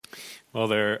Well,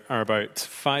 there are about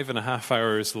 5.5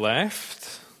 hours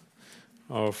left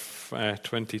of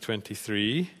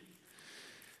 2023,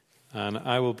 and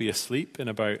I will be asleep in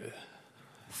about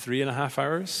 3.5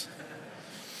 hours.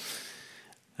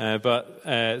 But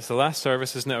it's the last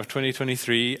service, isn't it, of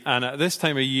 2023, and at this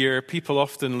time of year, people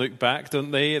often look back,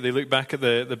 don't they? They look back at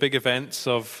the big events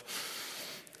of,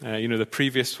 the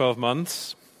previous 12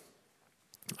 months.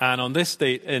 And on this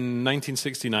date in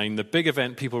 1969, the big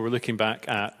event people were looking back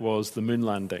at was the moon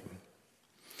landing.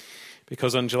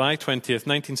 Because on July 20th,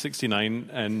 1969,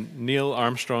 and Neil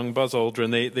Armstrong, Buzz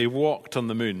Aldrin, they walked on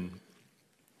the moon.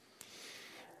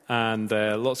 And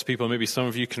lots of people, maybe some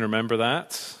of you can remember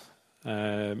that.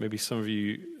 Maybe some of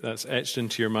you, that's etched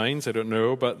into your minds, I don't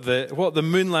know. But what the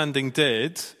moon landing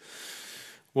did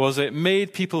was it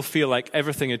made people feel like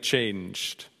everything had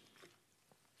changed.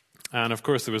 And of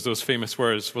course, there was those famous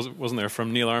words, wasn't there,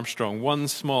 from Neil Armstrong? One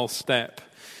small step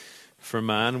for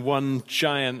man, one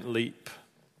giant leap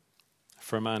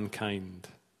for mankind.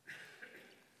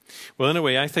 Well, in a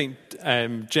way, I think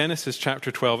Genesis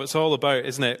chapter 12, it's all about,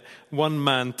 isn't it, one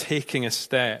man taking a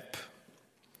step.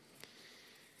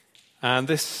 And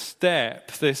this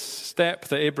step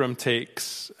that Abram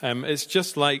takes, it's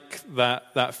just like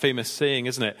that famous saying,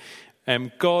 isn't it? As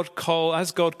God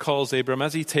calls Abram,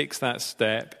 as he takes that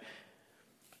step,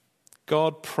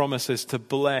 God promises to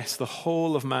bless the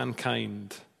whole of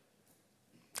mankind.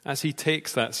 As he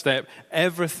takes that step,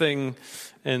 everything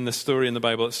in the story in the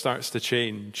Bible, it starts to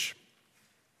change.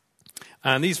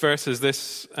 And these verses,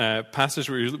 this passage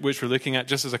which we're looking at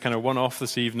just as a kind of one-off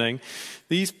this evening,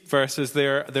 these verses,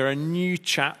 they're a new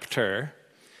chapter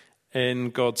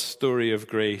in God's story of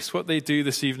grace. What they do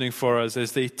this evening for us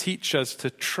is they teach us to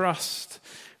trust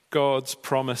God's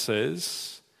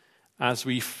promises as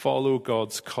we follow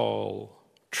God's call.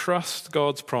 Trust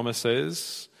God's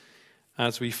promises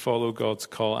as we follow God's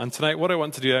call. And tonight, what I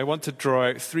want to do, I want to draw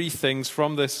out 3 things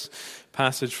from this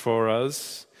passage for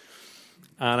us,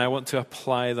 and I want to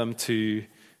apply them to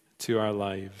our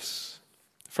lives.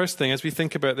 First thing, as we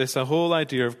think about this, the whole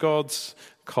idea of God's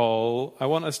call, I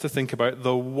want us to think about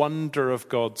the wonder of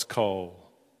God's call.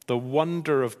 The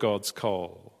wonder of God's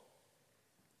call.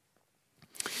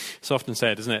 It's often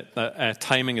said, isn't it, that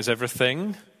timing is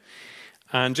everything.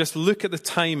 And just look at the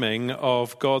timing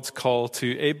of God's call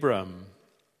to Abram.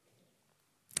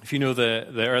 If you know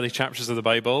the early chapters of the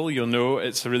Bible, you'll know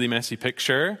it's a really messy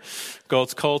picture.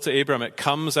 God's call to Abram, it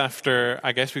comes after,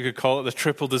 I guess we could call it the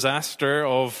triple disaster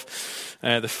of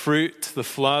the fruit, the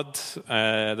flood,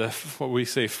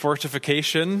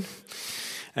 fortification.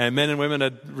 Men and women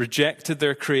had rejected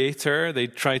their Creator. They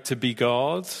tried to be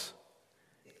God.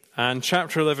 And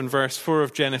chapter 11, verse 4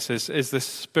 of Genesis is the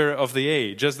spirit of the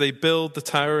age. As they build the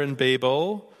tower in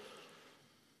Babel,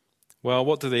 well,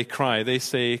 what do they cry? They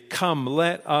say, "Come,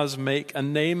 let us make a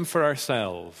name for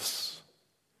ourselves."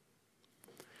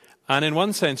 And in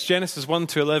one sense, Genesis 1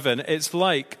 to 11, it's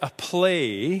like a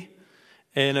play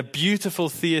in a beautiful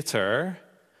theater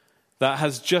that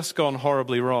has just gone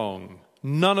horribly wrong.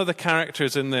 None of the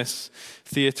characters in this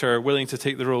theater are willing to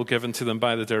take the role given to them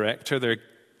by the director. They're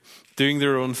doing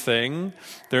their own thing.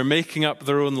 They're making up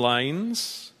their own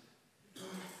lines.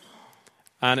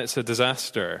 And it's a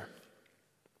disaster.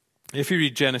 If you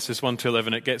read Genesis 1 to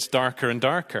 11, it gets darker and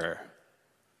darker.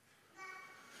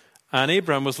 And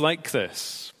Abram was like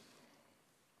this.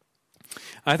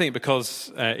 I think because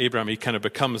Abram, he kind of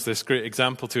becomes this great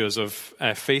example to us of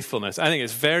faithfulness. I think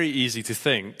it's very easy to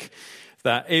think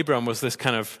that Abram was this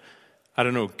kind of,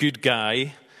 good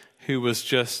guy who was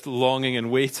just longing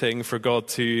and waiting for God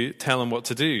to tell him what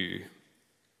to do.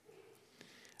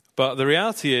 But the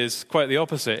reality is quite the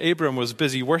opposite. Abram was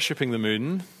busy worshipping the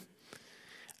moon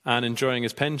and enjoying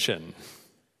his pension.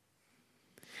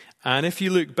 And if you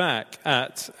look back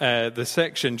at the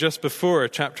section just before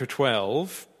chapter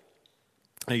 12,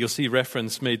 you'll see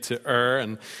reference made to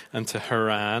Ur and to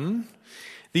Haran.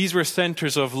 These were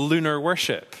centers of lunar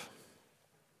worship.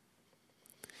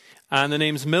 And the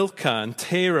names Milcah and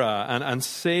Terah and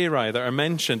Sarai that are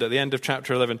mentioned at the end of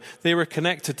chapter 11, they were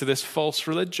connected to this false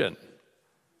religion.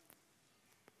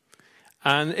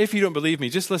 And if you don't believe me,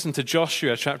 just listen to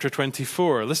Joshua chapter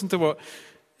 24. Listen to what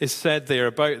is said there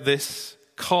about this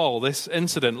call, this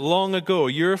incident. Long ago,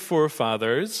 your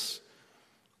forefathers,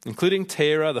 including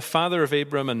Terah, the father of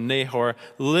Abram and Nahor,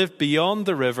 lived beyond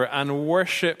the river and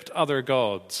worshipped other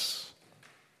gods.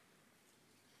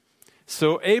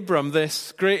 So Abram,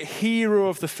 this great hero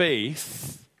of the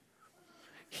faith,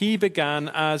 he began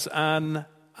as an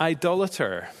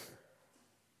idolater.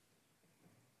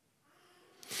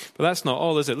 But that's not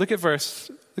all, is it? Look at verse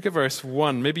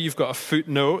 1. Maybe you've got a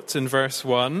footnote in verse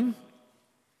 1.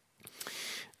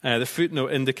 The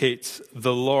footnote indicates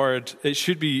the Lord. It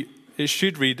should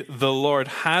read, the Lord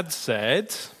had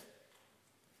said.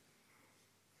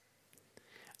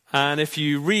 And if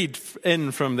you read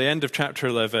in from the end of chapter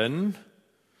 11,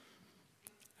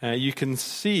 you can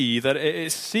see that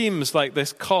it seems like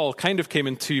this call kind of came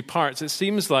in two parts. It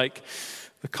seems like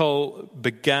the call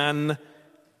began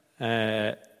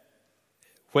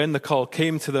when the call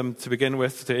came to them to begin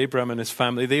with, to Abram and his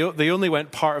family. They only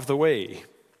went part of the way.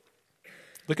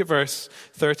 Look at verse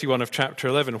 31 of chapter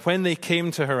 11. When they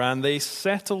came to Haran, they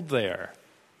settled there.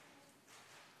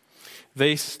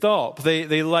 They stopped.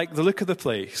 They liked the look of the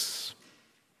place.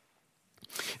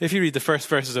 If you read the first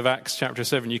verses of Acts chapter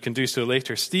 7, you can do so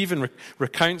later. Stephen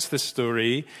recounts this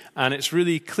story, and it's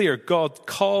really clear. God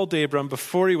called Abram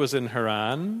before he was in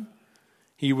Haran.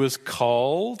 He was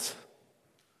called,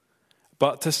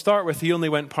 but to start with, he only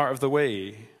went part of the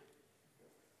way.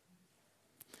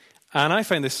 And I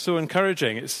find this so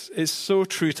encouraging. It's so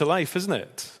true to life, isn't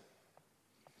it?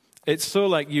 It's so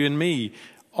like you and me.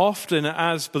 Often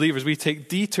as believers, we take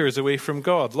detours away from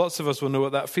God. Lots of us will know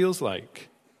what that feels like.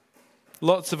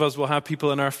 Lots of us will have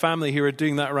people in our family who are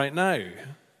doing that right now.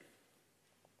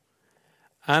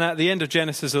 And at the end of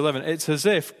Genesis 11, it's as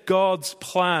if God's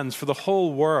plans for the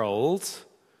whole world,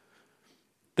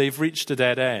 they've reached a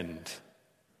dead end.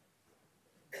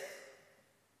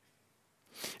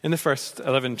 In the first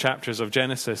 11 chapters of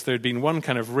Genesis, there had been one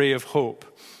kind of ray of hope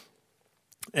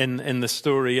in the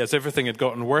story as everything had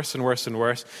gotten worse and worse and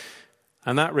worse.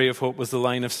 And that ray of hope was the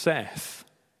line of Seth.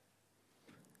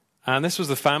 And this was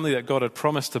the family that God had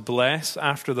promised to bless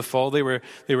after the fall. They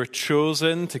were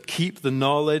chosen to keep the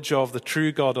knowledge of the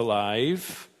true God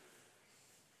alive.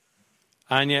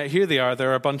 And yet here they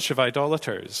are a bunch of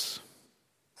idolaters.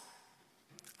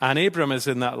 And Abram is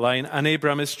in that line, and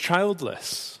Abram is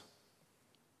childless.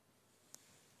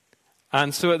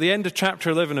 And so at the end of chapter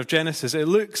 11 of Genesis, it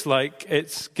looks like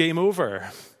it's game over.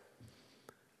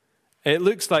 It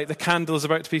looks like the candle is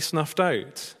about to be snuffed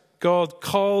out. God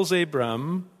calls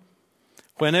Abram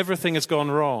when everything has gone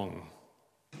wrong.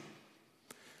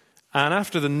 And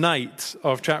after the night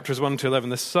of chapters 1 to 11,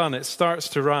 the sun, it starts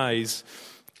to rise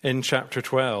in chapter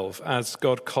 12 as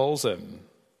God calls him.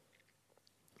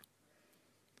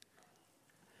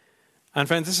 And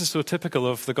friends, this is so typical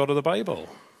of the God of the Bible.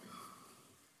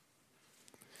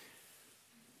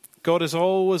 God is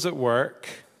always at work.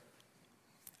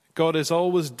 God is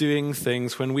always doing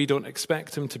things when we don't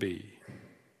expect him to be.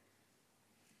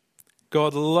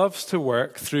 God loves to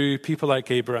work through people like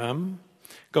Abraham.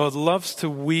 God loves to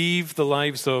weave the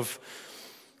lives of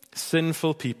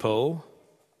sinful people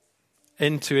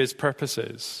into his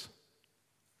purposes.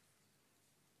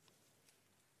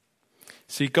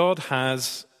 See, God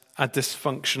has a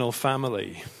dysfunctional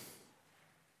family.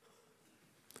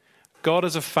 God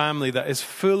is a family that is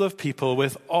full of people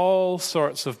with all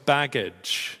sorts of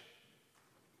baggage.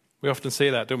 We often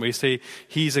say that, don't we? We say,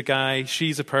 he's a guy,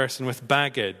 she's a person with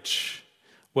baggage.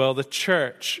 Well, the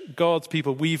church, God's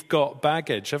people, we've got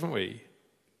baggage, haven't we?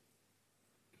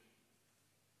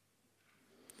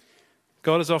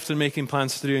 God is often making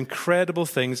plans to do incredible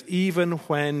things, even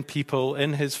when people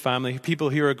in his family, people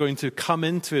who are going to come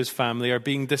into his family, are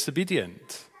being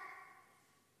disobedient.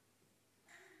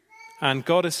 And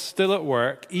God is still at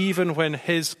work, even when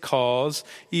his cause,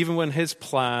 even when his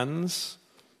plans,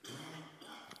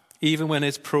 even when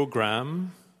his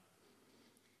program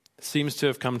seems to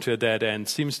have come to a dead end,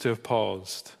 seems to have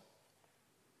paused.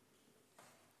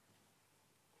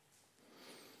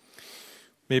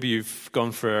 Maybe you've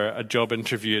gone for a job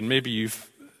interview and maybe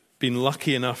you've been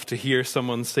lucky enough to hear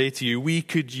someone say to you, we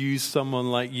could use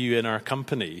someone like you in our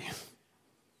company.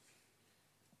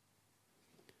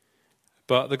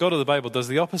 But the God of the Bible does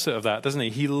the opposite of that, doesn't he?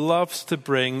 He loves to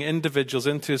bring individuals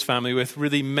into his family with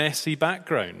really messy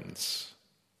backgrounds.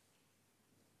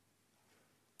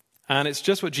 And it's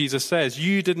just what Jesus says.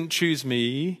 You didn't choose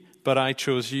me, but I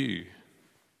chose you.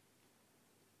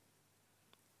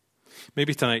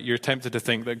 Maybe tonight you're tempted to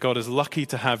think that God is lucky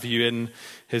to have you in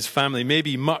his family.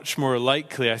 Maybe much more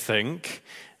likely, I think,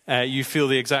 you feel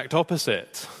the exact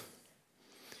opposite.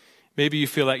 Maybe you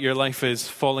feel like your life is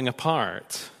falling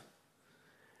apart.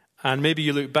 And maybe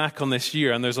you look back on this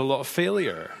year and there's a lot of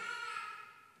failure.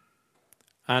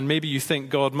 And maybe you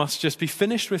think God must just be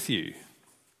finished with you.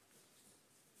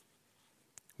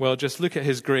 Well, just look at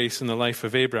his grace in the life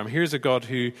of Abraham. Here's a God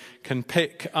who can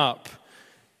pick up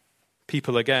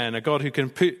people again, a God who can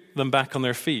put them back on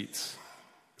their feet,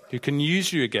 who can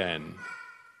use you again.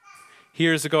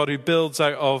 Here's a God who builds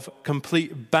out of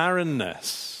complete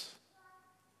barrenness.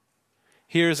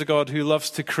 Here's a God who loves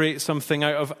to create something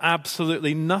out of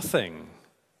absolutely nothing.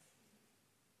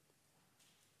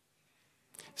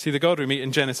 See, the God we meet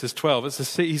in Genesis 12,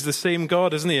 he's the same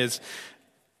God, isn't he, as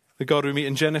the God we meet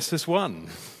in Genesis 1.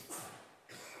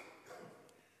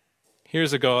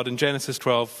 Here's a God in Genesis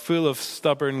 12 full of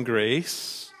stubborn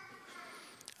grace,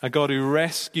 a God who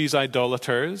rescues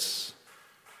idolaters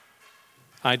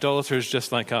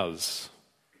just like us.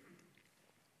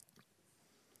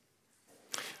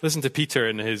 Listen to Peter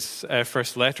in his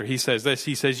first letter. He says this.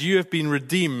 He says, "You have been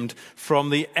redeemed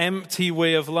from the empty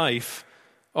way of life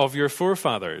of your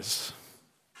forefathers."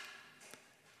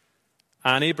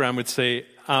 And Abraham would say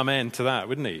amen to that,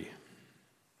 wouldn't he?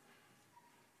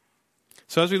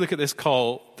 So as we look at this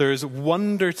call, there's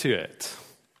wonder to it.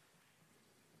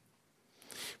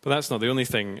 But that's not the only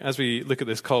thing. As we look at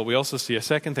this call, we also see a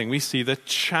second thing. We see the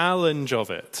challenge of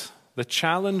it. The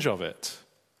challenge of it.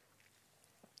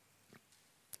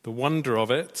 The wonder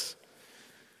of it.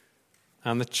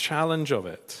 And the challenge of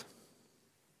it.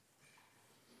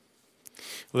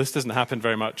 Well, this doesn't happen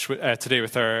very much today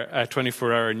with our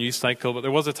 24-hour news cycle, but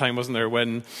there was a time, wasn't there,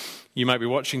 when you might be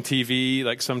watching TV,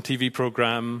 like some TV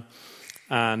program,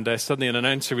 and suddenly an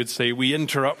announcer would say, "We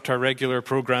interrupt our regular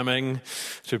programming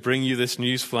to bring you this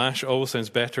news flash." Always sounds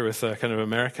better with a kind of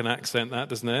American accent, that,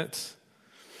 doesn't it?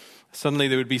 Suddenly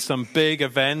there would be some big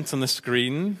event on the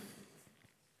screen.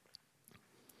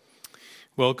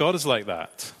 Well, God is like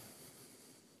that.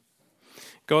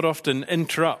 God often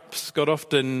interrupts. God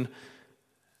often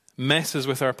messes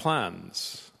with our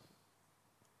plans.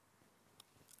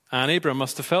 And Abraham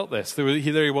must have felt this. There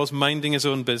he was minding his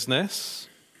own business.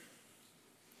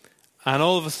 And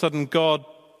all of a sudden, God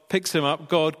picks him up.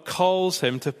 God calls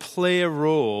him to play a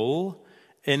role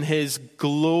in his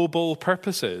global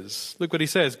purposes. Look what he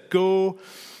says. "Go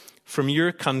from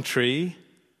your country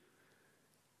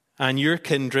and your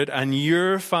kindred and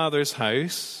your father's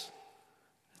house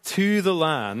to the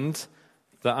land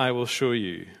that I will show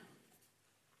you."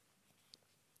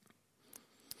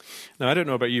 Now, I don't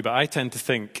know about you, but I tend to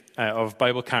think of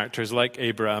Bible characters like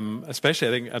Abraham,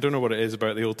 especially, I don't know what it is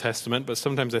about the Old Testament, but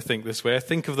sometimes I think this way. I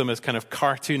think of them as kind of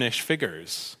cartoonish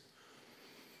figures.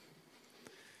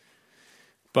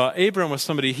 But Abraham was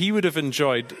somebody he would have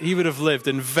lived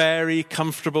in very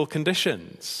comfortable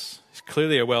conditions. He's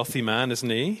clearly a wealthy man, isn't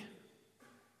he?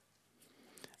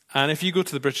 And if you go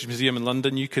to the British Museum in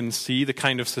London, you can see the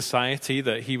kind of society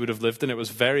that he would have lived in. It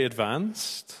was very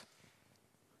advanced.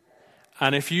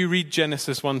 And if you read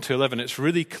Genesis 1 to 11, it's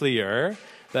really clear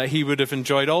that he would have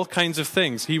enjoyed all kinds of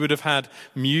things. He would have had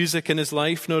music in his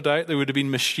life, no doubt. There would have been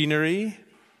machinery.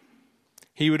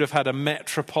 He would have had a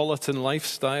metropolitan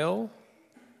lifestyle.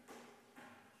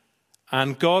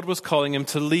 And God was calling him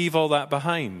to leave all that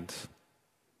behind.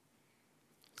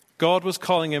 God was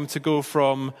calling him to go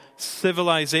from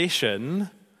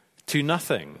civilization to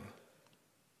nothing.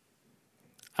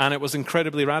 And it was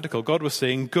incredibly radical. God was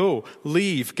saying, "Go,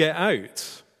 leave, get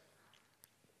out."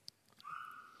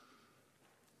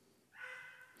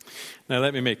 Now,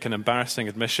 let me make an embarrassing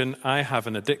admission. I have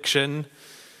an addiction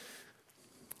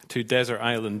to desert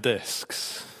island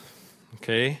discs.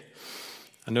 Okay?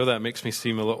 I know that makes me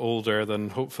seem a lot older than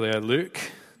hopefully I look.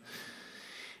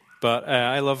 But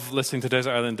I love listening to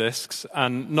desert island discs.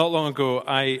 And not long ago,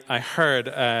 I heard,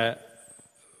 I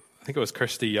think it was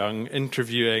Kirsty Young,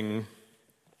 interviewing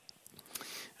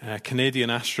a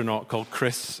Canadian astronaut called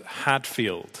Chris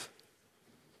Hadfield.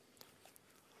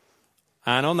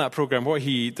 And on that program, what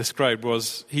he described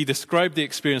the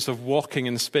experience of walking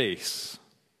in space.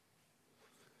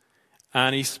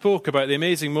 And he spoke about the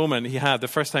amazing moment he had the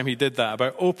first time he did that,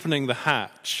 about opening the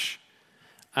hatch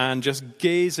and just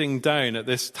gazing down at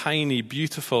this tiny,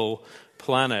 beautiful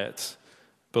planet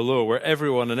below where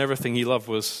everyone and everything he loved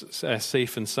was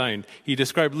safe and sound. He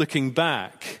described looking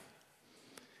back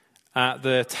at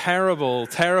the terrible,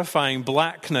 terrifying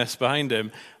blackness behind him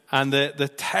and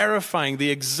the terrifying, the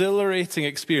exhilarating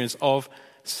experience of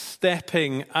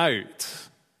stepping out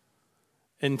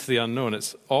into the unknown.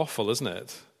 It's awful, isn't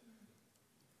it?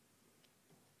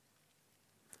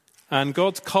 And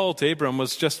God's call to Abram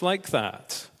was just like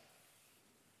that.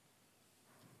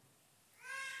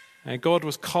 And God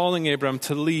was calling Abram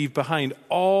to leave behind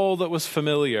all that was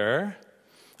familiar,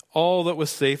 all that was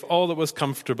safe, all that was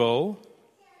comfortable.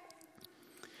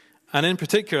 And in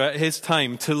particular, at his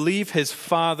time, to leave his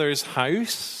father's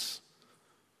house.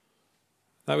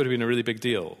 That would have been a really big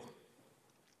deal.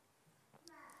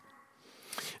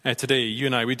 Today, you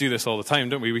and I, we do this all the time,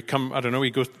 don't we?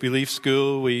 We leave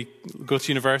school, we go to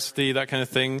university, that kind of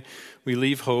thing. We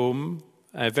leave home.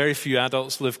 Very few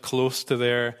adults live close to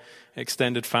their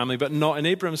extended family, but not in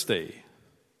Abram's day.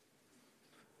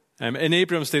 In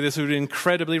Abram's day, this would be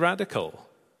incredibly radical.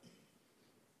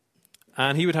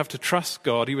 And he would have to trust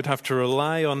God. He would have to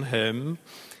rely on him.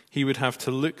 he would have to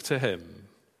look to him.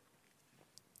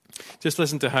 Just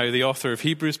listen to how the author of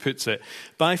Hebrews puts it.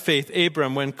 By faith,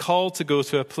 Abram, when called to go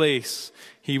to a place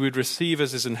he would receive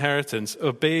as his inheritance,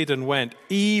 obeyed and went,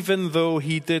 even though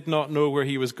he did not know where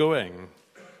he was going.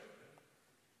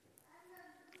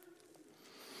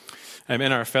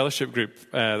 In our fellowship group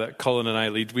that Colin and I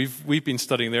lead, we've been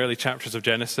studying the early chapters of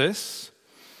Genesis,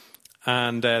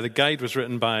 and the guide was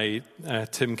written by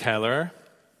Tim Keller.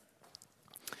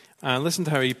 And listen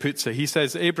to how he puts it. He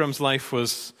says Abram's life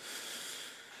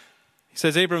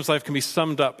can be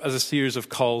summed up as a series of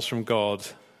calls from God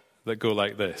that go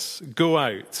like this. Go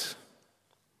out.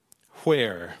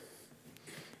 Where?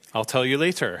 I'll tell you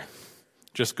later.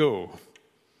 Just go.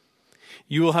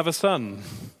 You will have a son.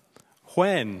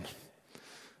 When?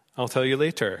 I'll tell you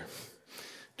later.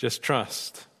 Just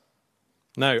trust.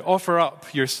 Now, offer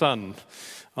up your son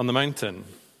on the mountain.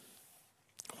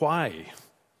 Why?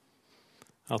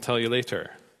 I'll tell you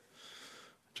later.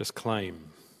 Just climb.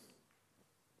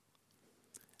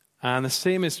 And the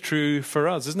same is true for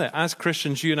us, isn't it? As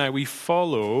Christians, you and I, we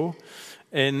follow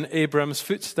in Abram's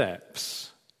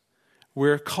footsteps.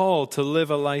 We're called to live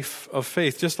a life of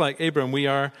faith. Just like Abram, we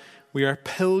are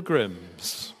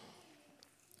pilgrims.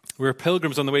 We're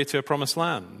pilgrims on the way to a promised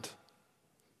land.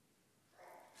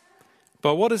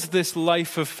 But what is this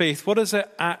life of faith? What does it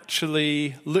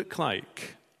actually look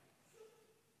like?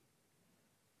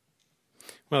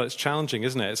 Well, it's challenging,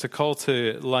 isn't it? It's a call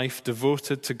to life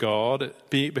devoted to God.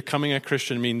 Becoming a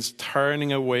Christian means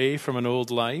turning away from an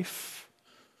old life.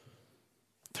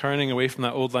 Turning away from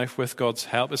that old life with God's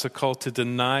help. It's a call to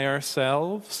deny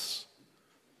ourselves.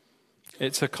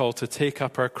 It's a call to take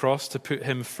up our cross, to put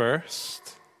him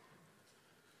first.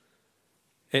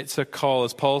 It's a call,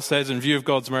 as Paul says, in view of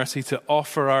God's mercy, to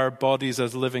offer our bodies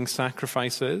as living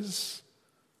sacrifices.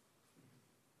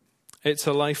 It's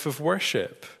a life of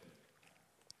worship.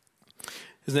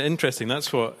 Isn't it interesting?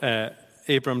 That's what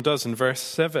Abram does in verse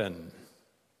 7.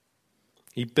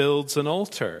 He builds an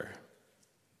altar.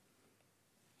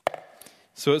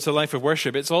 So it's a life of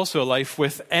worship. It's also a life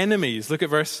with enemies. Look at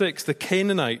verse 6. The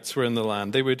Canaanites were in the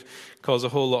land. They would cause a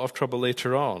whole lot of trouble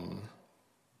later on.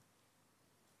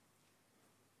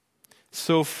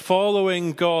 So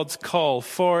following God's call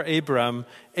for Abram,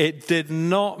 it did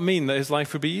not mean that his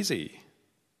life would be easy.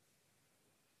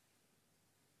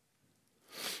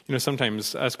 You know,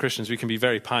 sometimes as Christians we can be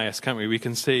very pious, can't we? We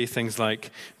can say things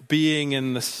like, being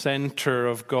in the center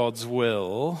of God's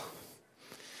will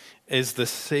is the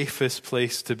safest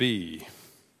place to be.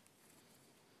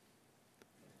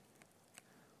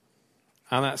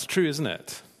 And that's true, isn't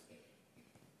it?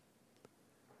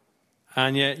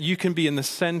 And yet you can be in the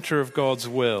center of God's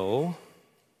will,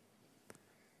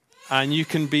 and you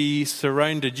can be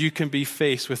surrounded, you can be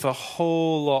faced with a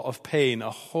whole lot of pain,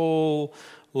 a whole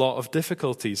lot of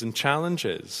difficulties and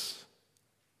challenges.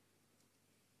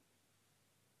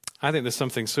 I think there's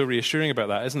something so reassuring about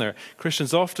that, isn't there?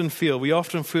 Christians often feel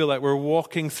like we're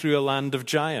walking through a land of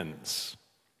giants.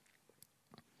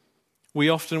 We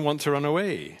often want to run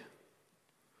away.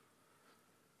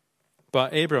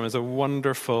 But Abram is a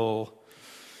wonderful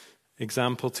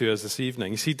example to us this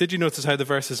evening. You see, did you notice how the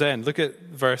verses end? Look at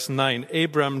verse 9.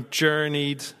 Abram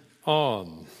journeyed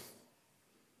on.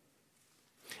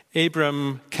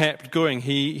 Abram kept going.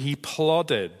 He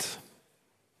plodded.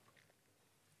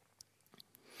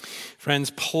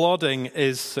 Friends, plodding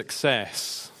is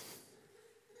success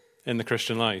in the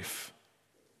Christian life.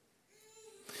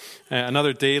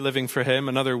 Another day living for him,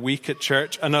 another week at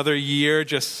church, another year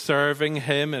just serving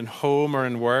him in home or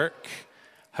in work,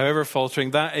 however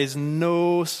faltering, that is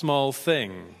no small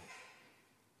thing.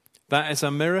 That is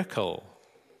a miracle.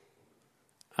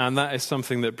 And that is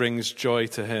something that brings joy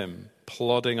to him,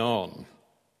 plodding on.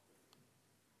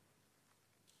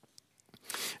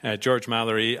 George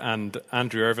Mallory and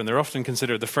Andrew Irvin, they're often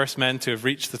considered the first men to have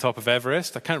reached the top of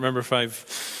Everest. I can't remember if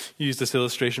I've used this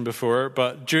illustration before,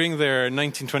 but during their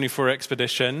 1924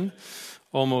 expedition,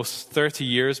 almost 30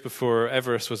 years before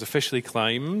Everest was officially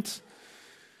climbed,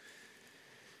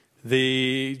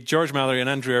 George Mallory and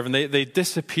Andrew Irvin, they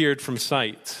disappeared from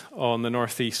sight on the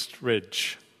northeast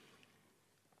ridge,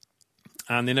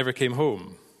 and they never came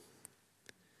home.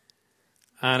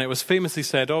 And it was famously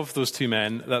said of those two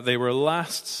men that they were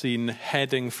last seen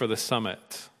heading for the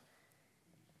summit.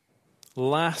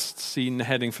 Last seen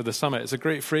heading for the summit. It's a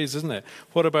great phrase, isn't it?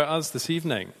 What about us this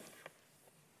evening?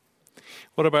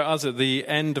 What about us at the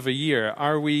end of a year?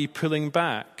 Are we pulling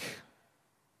back?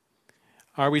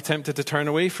 Are we tempted to turn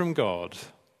away from God?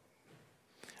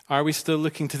 Are we still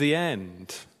looking to the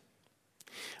end?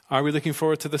 Are we looking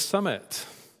forward to the summit?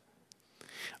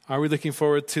 Are we looking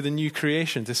forward to the new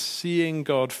creation, to seeing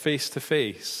God face to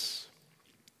face?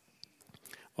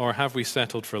 Or have we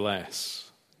settled for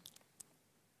less?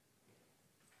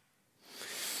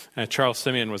 Charles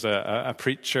Simeon was a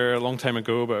preacher a long time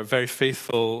ago, but a very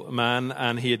faithful man,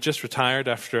 and he had just retired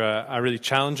after a really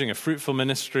challenging, a fruitful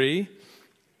ministry.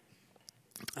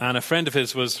 And a friend of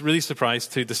his was really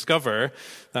surprised to discover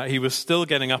that he was still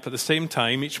getting up at the same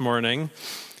time each morning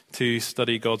to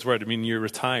study God's Word. I mean, you're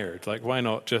retired. Like, why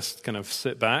not just kind of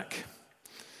sit back?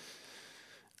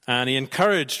 And he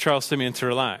encouraged Charles Simeon to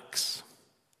relax.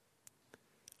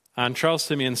 And Charles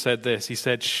Simeon said this. He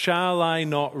said, "Shall I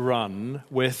not run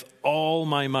with all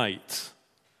my might?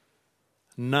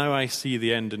 Now I see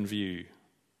the end in view."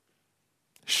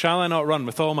 Shall I not run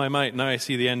with all my might? Now I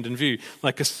see the end in view.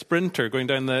 Like a sprinter going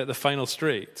down the final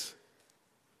straight.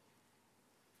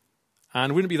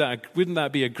 And wouldn't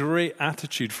that be a great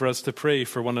attitude for us to pray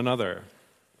for one another?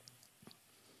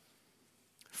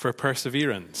 For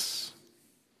perseverance.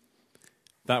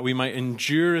 That we might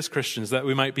endure as Christians, that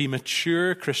we might be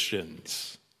mature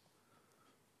Christians.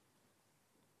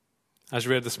 As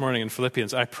we read this morning in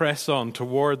Philippians, I press on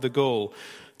toward the goal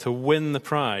to win the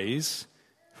prize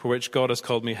for which God has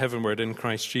called me heavenward in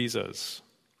Christ Jesus.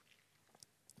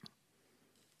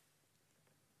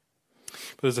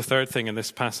 But there's a third thing in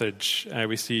this passage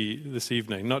we see this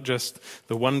evening. Not just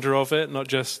the wonder of it, not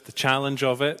just the challenge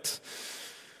of it.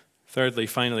 Thirdly,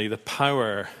 finally, the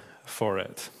power for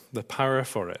it. The power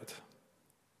for it.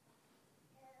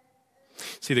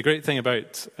 See, the great thing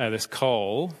about this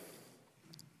call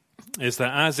is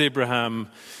that as Abraham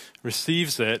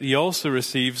receives it, he also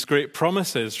receives great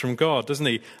promises from God, doesn't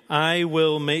he? I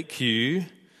will make you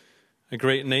a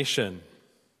great nation.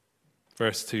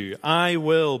 Verse 2, I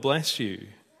will bless you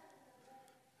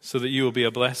so that you will be a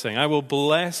blessing. I will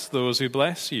bless those who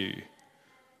bless you.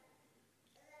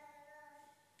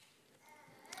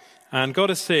 And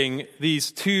God is saying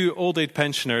these two old age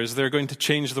pensioners, they're going to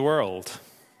change the world.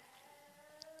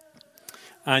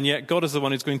 And yet God is the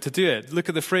one who's going to do it. Look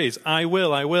at the phrase, I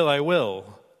will, I will, I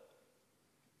will.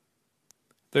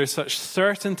 There's such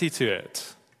certainty to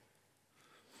it.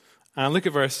 And look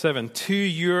at verse 7. To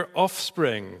your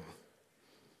offspring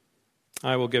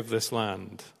I will give this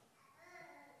land.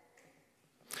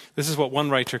 This is what one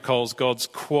writer calls God's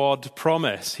quad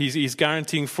promise. He's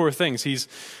guaranteeing four things. He's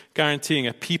guaranteeing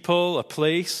a people, a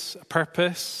place, a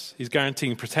purpose. He's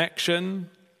guaranteeing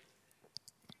protection.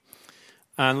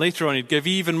 And later on, he'd give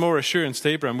even more assurance to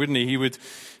Abraham, wouldn't he? He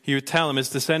would tell him his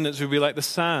descendants would be like the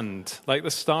sand, like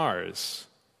the stars.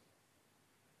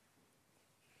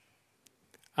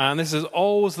 And this is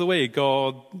always the way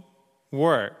God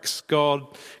works.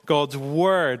 God's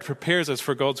word prepares us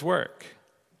for God's work.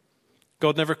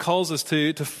 God never calls us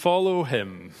to follow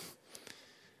him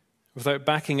without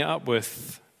backing it up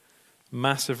with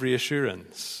massive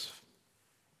reassurance.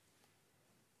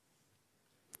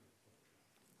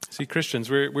 See, Christians,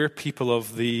 we're people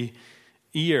of the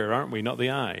ear, aren't we? Not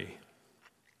the eye.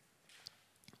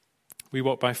 We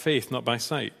walk by faith, not by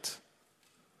sight.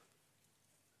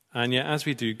 And yet, as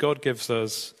we do, God gives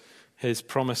us his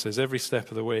promises every step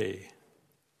of the way.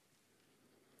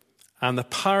 And the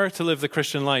power to live the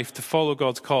Christian life, to follow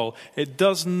God's call, it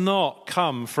does not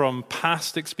come from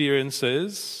past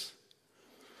experiences.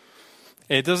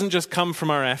 It doesn't just come from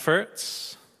our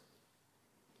efforts.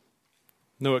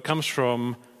 No, it comes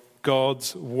from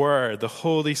God's word, the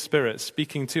Holy Spirit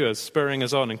speaking to us, spurring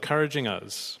us on, encouraging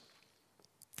us.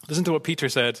 Listen to what Peter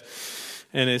said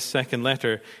in his second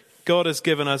letter. God has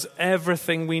given us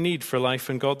everything we need for life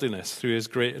and godliness through his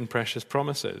great and precious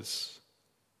promises.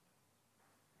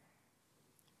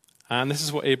 And this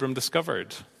is what Abram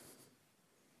discovered.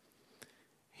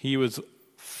 He was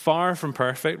far from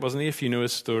perfect, wasn't he, if you know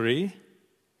his story?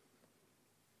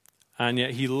 And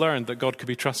yet he learned that God could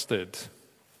be trusted.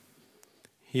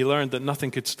 He learned that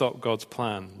nothing could stop God's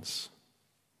plans.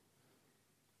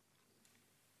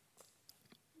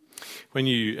 When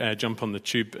you jump on the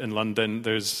tube in London,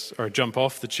 or jump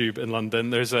off the tube in London,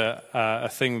 there's a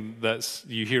thing that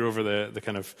you hear over the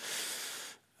kind of,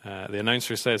 the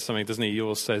announcer says something, doesn't he? He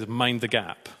always says, mind the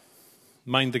gap.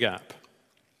 Mind the gap.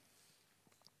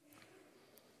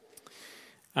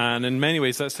 And in many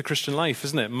ways, that's the Christian life,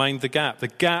 isn't it? Mind the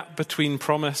gap between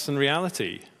promise and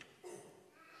reality.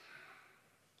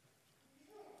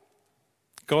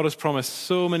 God has promised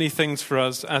so many things for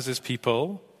us as his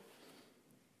people,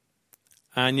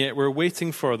 and yet we're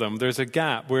waiting for them. There's a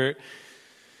gap. We're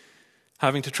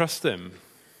having to trust him.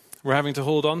 We're having to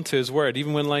hold on to his word,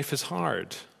 even when life is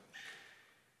hard.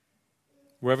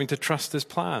 We're having to trust his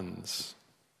plans.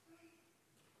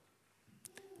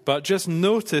 But just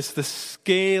notice the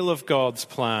scale of God's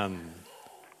plan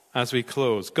as we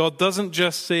close. God doesn't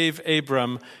just save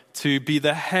Abram to be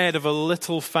the head of a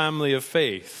little family of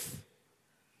faith.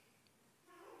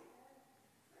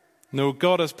 No,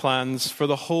 God has plans for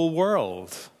the whole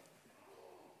world.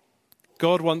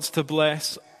 God wants to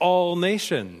bless all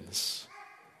nations.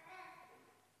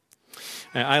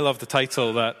 I love the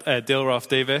title that Dale Ralph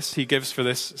Davis, he gives for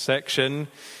this section.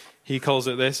 He calls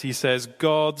it this. He says,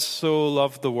 God so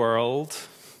loved the world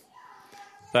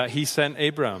that he sent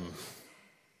Abram.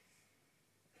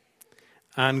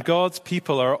 And God's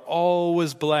people are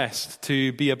always blessed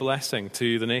to be a blessing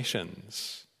to the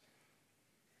nations.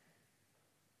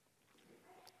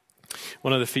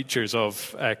 One of the features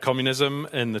of communism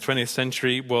in the 20th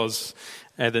century was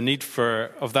the need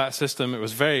of that system. It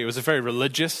was a very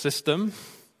religious system.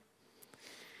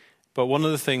 But one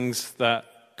of the things that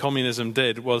communism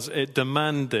did was it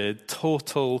demanded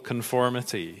total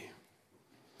conformity.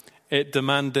 It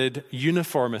demanded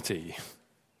uniformity.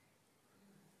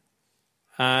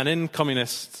 And in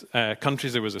communist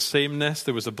countries, there was a sameness,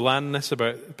 there was a blandness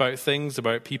about things,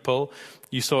 about people.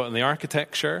 You saw it in the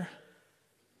architecture.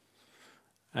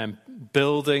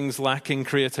 Buildings lacking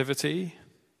creativity,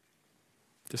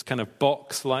 just kind of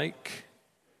box-like.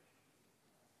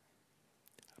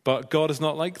 But God is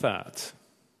not like that.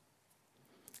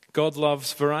 God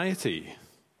loves variety.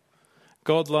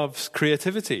 God loves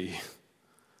creativity.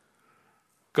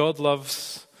 God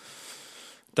loves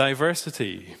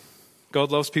diversity.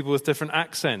 God loves people with different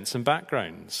accents and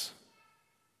backgrounds.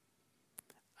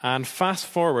 And fast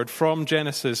forward from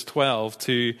Genesis 12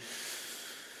 to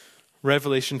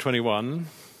Revelation 21,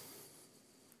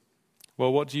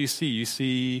 well, what do you see? You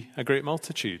see a great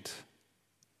multitude.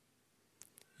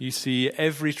 You see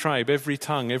every tribe, every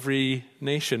tongue, every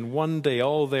nation, one day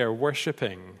all there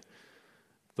worshiping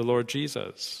the Lord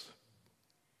Jesus.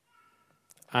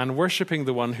 And worshiping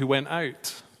the one who went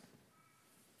out.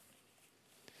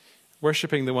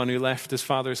 Worshipping the one who left his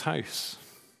father's house.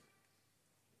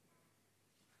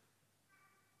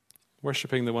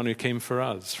 Worshipping the one who came for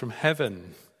us from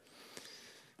heaven.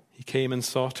 He came and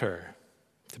sought her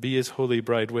to be his holy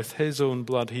bride. With his own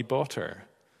blood he bought her.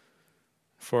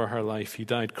 For her life he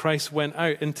died. Christ went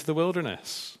out into the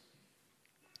wilderness.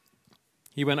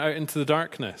 He went out into the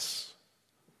darkness.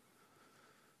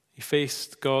 He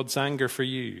faced God's anger for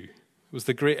you. It was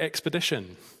the great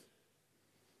expedition.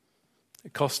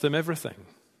 It cost him everything.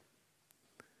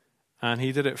 And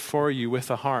he did it for you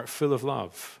with a heart full of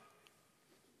love.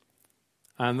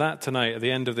 And that tonight, at the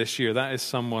end of this year, that is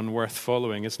someone worth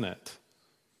following, isn't it?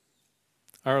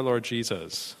 Our Lord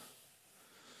Jesus.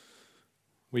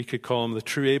 We could call him the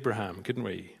true Abraham, couldn't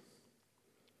we?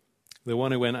 The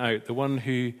one who went out, the one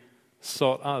who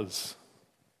sought us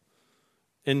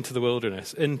into the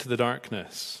wilderness, into the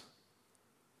darkness,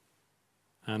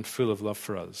 and full of love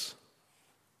for us.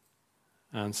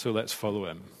 And so let's follow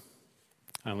him,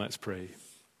 and let's pray.